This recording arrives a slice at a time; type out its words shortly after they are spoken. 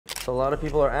So a lot of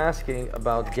people are asking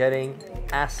about getting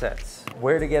assets.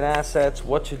 Where to get assets,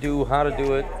 what to do, how to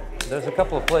do it. There's a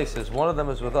couple of places. One of them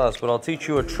is with us, but I'll teach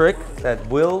you a trick that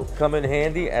will come in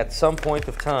handy at some point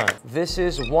of time. This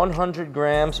is 100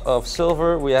 grams of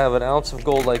silver. We have an ounce of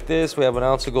gold like this. We have an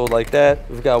ounce of gold like that.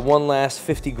 We've got one last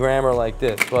 50 grammer like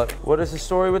this. But what is the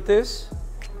story with this?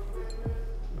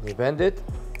 You bend it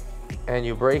and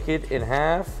you break it in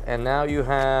half, and now you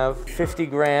have 50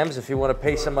 grams. If you want to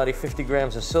pay somebody 50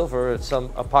 grams of silver at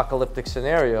some apocalyptic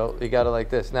scenario, you got it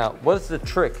like this. Now, what's the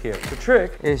trick here? The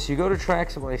trick is you go to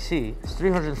TraxNYC. It's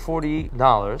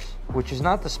 $340, which is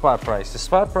not the spot price. The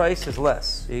spot price is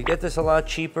less. You get this a lot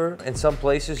cheaper. In some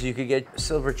places, you could get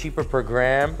silver cheaper per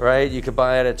gram, right? You could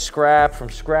buy it at scrap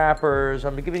from scrappers.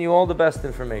 I'm giving you all the best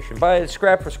information. Buy it at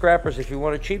scrap for scrappers if you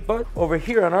want it cheap, but over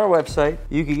here on our website,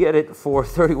 you could get it for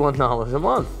 $31 a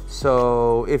month.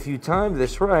 So if you time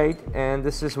this right, and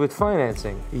this is with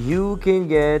financing, you can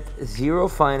get zero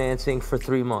financing for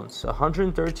 3 months.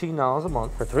 $113 a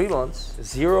month for 3 months,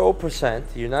 0%.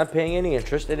 You're not paying any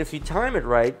interest. And if you time it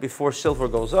right before silver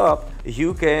goes up,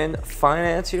 you can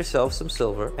finance yourself some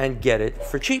silver and get it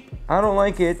for cheap. I don't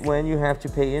like it when you have to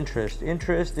pay interest.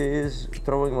 Interest is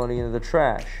throwing money into the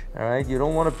trash. All right, you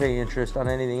don't want to pay interest on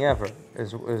anything ever.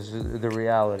 Is the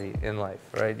reality in life,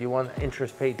 right? You want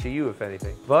interest paid to you, if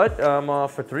anything. But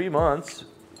for 3 months,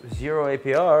 0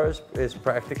 APRs is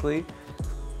practically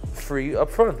free up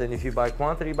front. And if you buy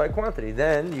quantity by quantity,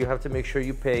 then you have to make sure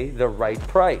you pay the right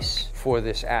price for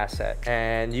this asset.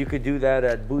 And you could do that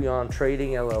at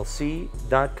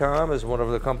BullionTradingLLC.com is one of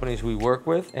the companies we work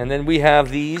with. And then we have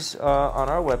these on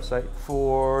our website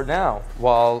for now,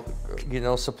 while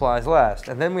supplies last.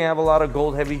 And then we have a lot of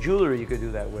gold heavy jewelry you could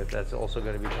do that with. That's also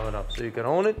going to be coming up. So you can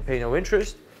own it, pay no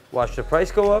interest, watch the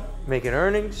price go up, making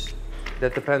earnings.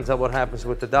 That depends on what happens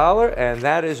with the dollar, and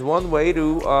that is one way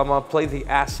to play the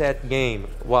asset game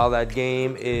while that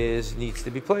game needs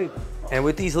to be played. And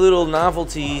with these little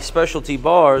novelty specialty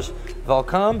bars,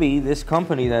 Valcambi, this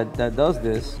company that does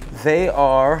this, they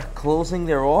are closing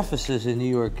their offices in New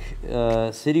York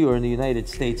City or in the United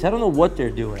States. I don't know what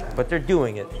they're doing, but they're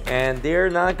doing it. And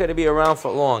they're not going to be around for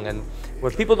long. And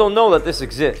when people don't know that this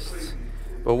exists,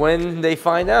 but when they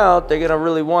find out, they're going to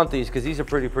really want these because these are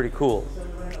pretty cool.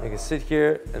 You can sit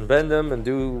here and bend them and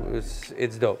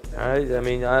it's dope. All right. I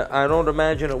mean, I don't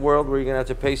imagine a world where you're gonna have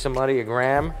to pay somebody a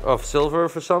gram of silver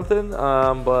for something,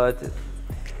 but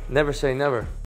never say never.